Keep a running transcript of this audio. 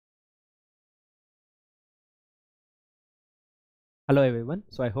Hello everyone.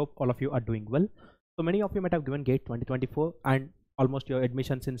 So I hope all of you are doing well. So many of you might have given GATE 2024 and almost your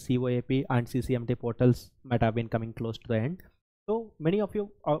admissions in 𝐂𝐲𝐴P and 𝐶CMT portals might have been coming close to the end. So many of you,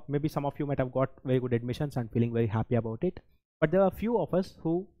 or maybe some of you, might have got very good admissions and feeling very happy about it. But there are a few of us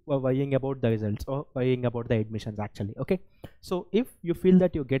who were worrying about the results or worrying about the admissions actually. Okay. So if you feel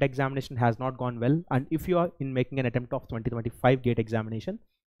that your GATE examination has not gone well, and if you are in making an attempt of 2025 GATE examination,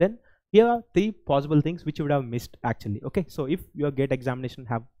 then here are three possible things which you would have missed actually. Okay, so if your GATE examination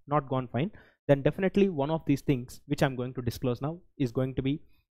have not gone fine, then definitely one of these things which I'm going to disclose now is going to be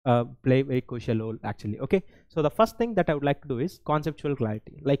play very crucial role actually. Okay, so the first thing that I would like to do is conceptual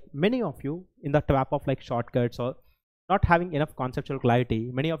clarity. Like many of you in the trap of like shortcuts or not having enough conceptual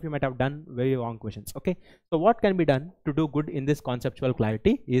clarity, many of you might have done very wrong questions. Okay, so what can be done to do good in this conceptual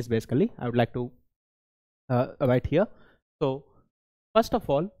clarity is basically I would like to write here. So first of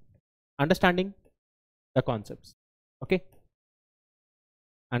all, understanding the concepts. Okay,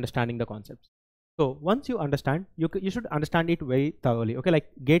 understanding the concepts. So once you understand, you should understand it very thoroughly. Okay,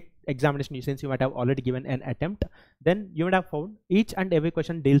 like GATE examination, since you might have already given an attempt, then you would have found each and every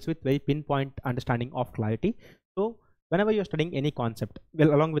question deals with very pinpoint understanding of clarity. So whenever you're studying any concept,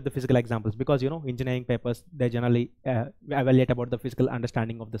 well, along with the physical examples, because you know engineering papers, they generally evaluate about the physical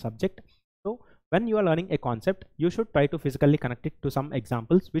understanding of the subject. So when you are learning a concept, you should try to physically connect it to some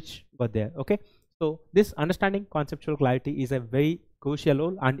examples which were there. Okay, so this understanding conceptual clarity is a very crucial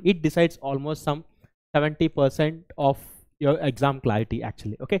role, and it decides almost some 70% of your exam clarity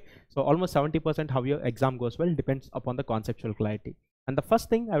actually. Okay, so almost 70% how your exam goes well depends upon the conceptual clarity. And the first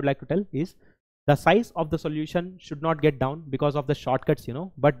thing I would like to tell is the size of the solution should not get down because of the shortcuts, you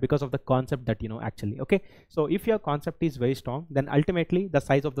know, but because of the concept that you know actually. Okay, so if your concept is very strong, then ultimately the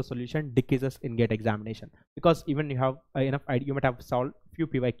size of the solution decreases in GATE examination, because even you have enough idea, you might have solved few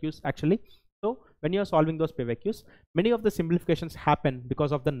PYQs actually. So when you're solving those PYQs, many of the simplifications happen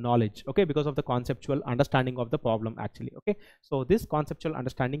because of the knowledge, okay, because of the conceptual understanding of the problem actually. Okay, so this conceptual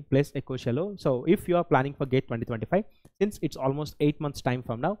understanding plays a crucial role. So if you are planning for GATE 2025, since it's almost 8 months time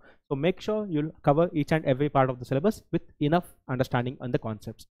from now, so make sure you'll cover each and every part of the syllabus with enough understanding on the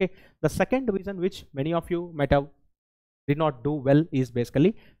concepts. Okay, the second reason which many of you might have did not do well is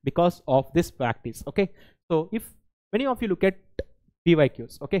basically because of this practice. Okay, so if many of you look at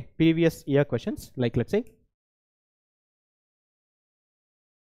PYQs, okay, previous year questions, like let's say,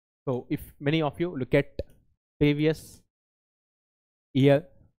 so if many of you look at previous year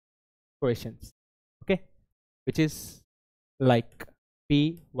questions, okay, which is like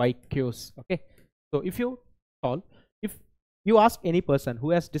PYQs. Okay, so if you solve, if you ask any person who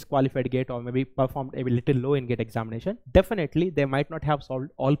has disqualified GATE or maybe performed a little low in GATE examination, definitely they might not have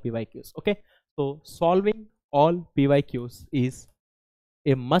solved all PYQs. Okay, so solving all PYQs is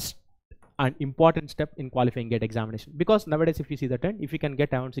a must and important step in qualifying GATE examination, because nowadays if you see the trend, if you can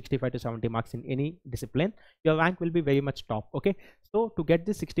get around 65 to 70 marks in any discipline, your rank will be very much top. Okay, so to get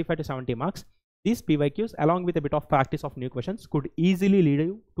this 65 to 70 marks, these PYQs along with a bit of practice of new questions could easily lead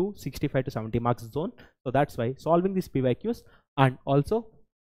you to 65 to 70 marks zone. So that's why solving these PYQs and also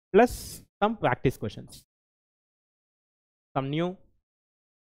plus some practice questions, some new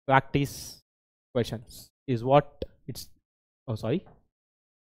practice questions is what it's, oh sorry,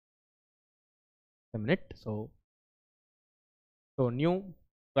 a minute. So new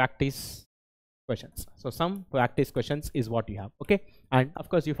practice questions, so some practice questions is what you have. Okay, and of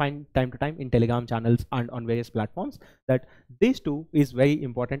course you find time to time in Telegram channels and on various platforms that these two is very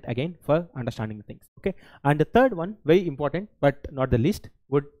important again for understanding the things. Okay, and the third one, very important but not the least,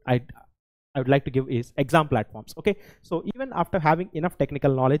 I would like to give is exam platforms. Okay, so even after having enough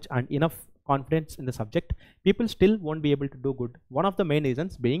technical knowledge and enough confidence in the subject, people still won't be able to do good. One of the main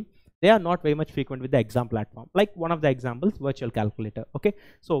reasons being they are not very much frequent with the exam platform. Like one of the examples, virtual calculator. Okay,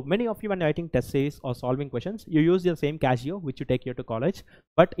 so many of you when writing test series or solving questions, you use the same 𝐂𝐲𝐬 which you take here to college,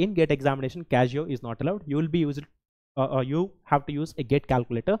 but in GATE examination 𝐂𝐲𝐬 is not allowed. You will be used you have to use a GATE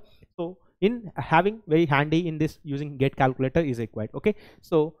calculator. So in having very handy in this, using GATE calculator is required. Okay,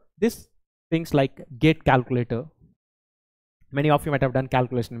 so this things like GATE calculator, many of you might have done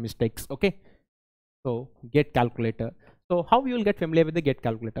calculation mistakes. Okay, so GATE calculator. So how you will get familiar with the GATE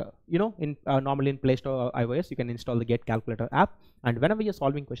calculator? You know, in normally in Play Store or iOS, you can install the GATE calculator app, and whenever you're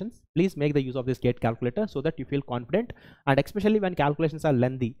solving questions, please make the use of this GATE calculator so that you feel confident, and especially when calculations are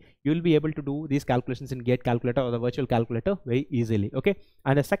lengthy, you will be able to do these calculations in GATE calculator or the virtual calculator very easily. Okay,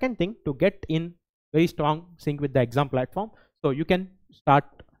 and the second thing, to get in very strong sync with the exam platform, so you can start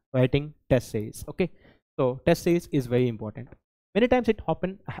writing test series. Okay, so test series is very important. Many times it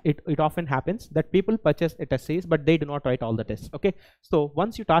often happens that people purchase a test series but they do not write all the tests. Okay, so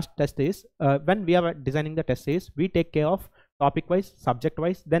once you task test series, when we are designing the test series, we take care of topic wise, subject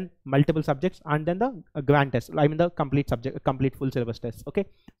wise, then multiple subjects, and then the grand test, I mean the complete full syllabus test. Okay,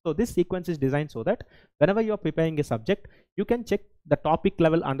 so this sequence is designed so that whenever you are preparing a subject, you can check the topic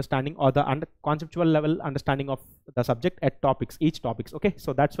level understanding or the conceptual level understanding of the subject at each topics. Okay,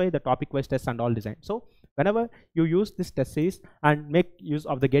 so that's why the topic wise tests and all designed. So whenever you use this test series and make use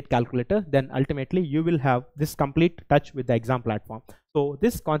of the GATE calculator, then ultimately you will have this complete touch with the exam platform. So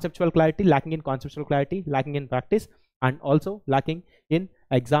this conceptual clarity, lacking in conceptual clarity, lacking in practice, and also lacking in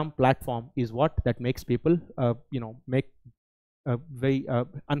exam platform is what that makes people make very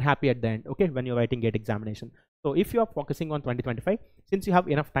unhappy at the end, okay, when you're writing GATE examination. So if you are focusing on 2025, since you have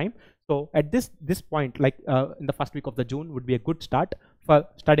enough time, so at this point, like in the first week of the June would be a good start for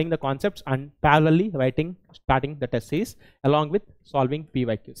studying the concepts and parallelly starting the test series along with solving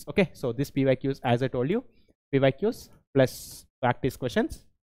PYQs. Okay, so this PYQs, as I told you, PYQs plus practice questions,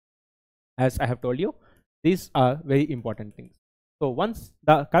 as I have told you, these are very important things. So once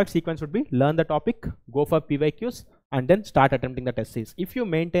the correct sequence would be learn the topic, go for PYQs, and then start attempting the test series. If you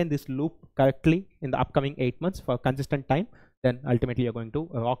maintain this loop correctly in the upcoming 8 months for consistent time, then ultimately you're going to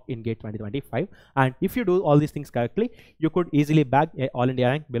rock in GATE 2025. And if you do all these things correctly, you could easily bag a all India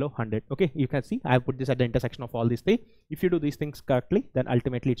rank below 100. Okay, you can see I have put this at the intersection of all these three. If you do these things correctly, then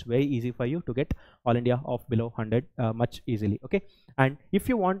ultimately it's very easy for you to get all India of below 100 much easily. Okay, and if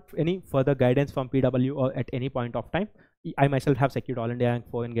you want any further guidance from PW or at any point of time, I myself have secured all India rank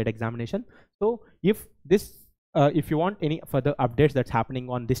 4 in GATE examination. So if you want any further updates that's happening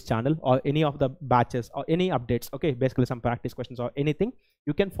on this channel or any of the batches or any updates, okay, basically some practice questions or anything,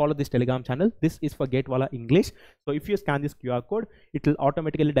 you can follow this Telegram channel. This is for GATE Wallah English. So if you scan this QR code, it will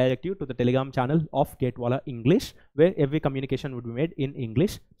automatically direct you to the Telegram channel of GATE Wallah English, where every communication would be made in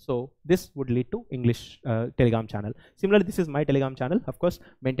English. So this would lead to English Telegram channel. Similarly, this is my Telegram channel, of course,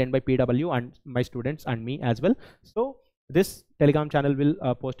 maintained by PW and my students and me as well. So this Telegram channel will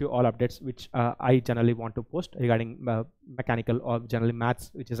post you all updates which I generally want to post regarding mechanical or generally maths,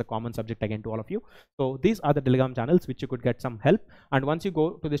 which is a common subject again to all of you. So these are the Telegram channels which you could get some help. And once you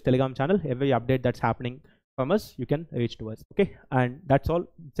go to this Telegram channel, every update that's happening from us, you can reach to us. Okay, and that's all.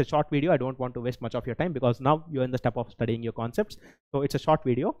 It's a short video. I don't want to waste much of your time because now you're in the step of studying your concepts. So it's a short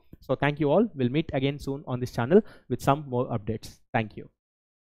video. So thank you all. We'll meet again soon on this channel with some more updates. Thank you.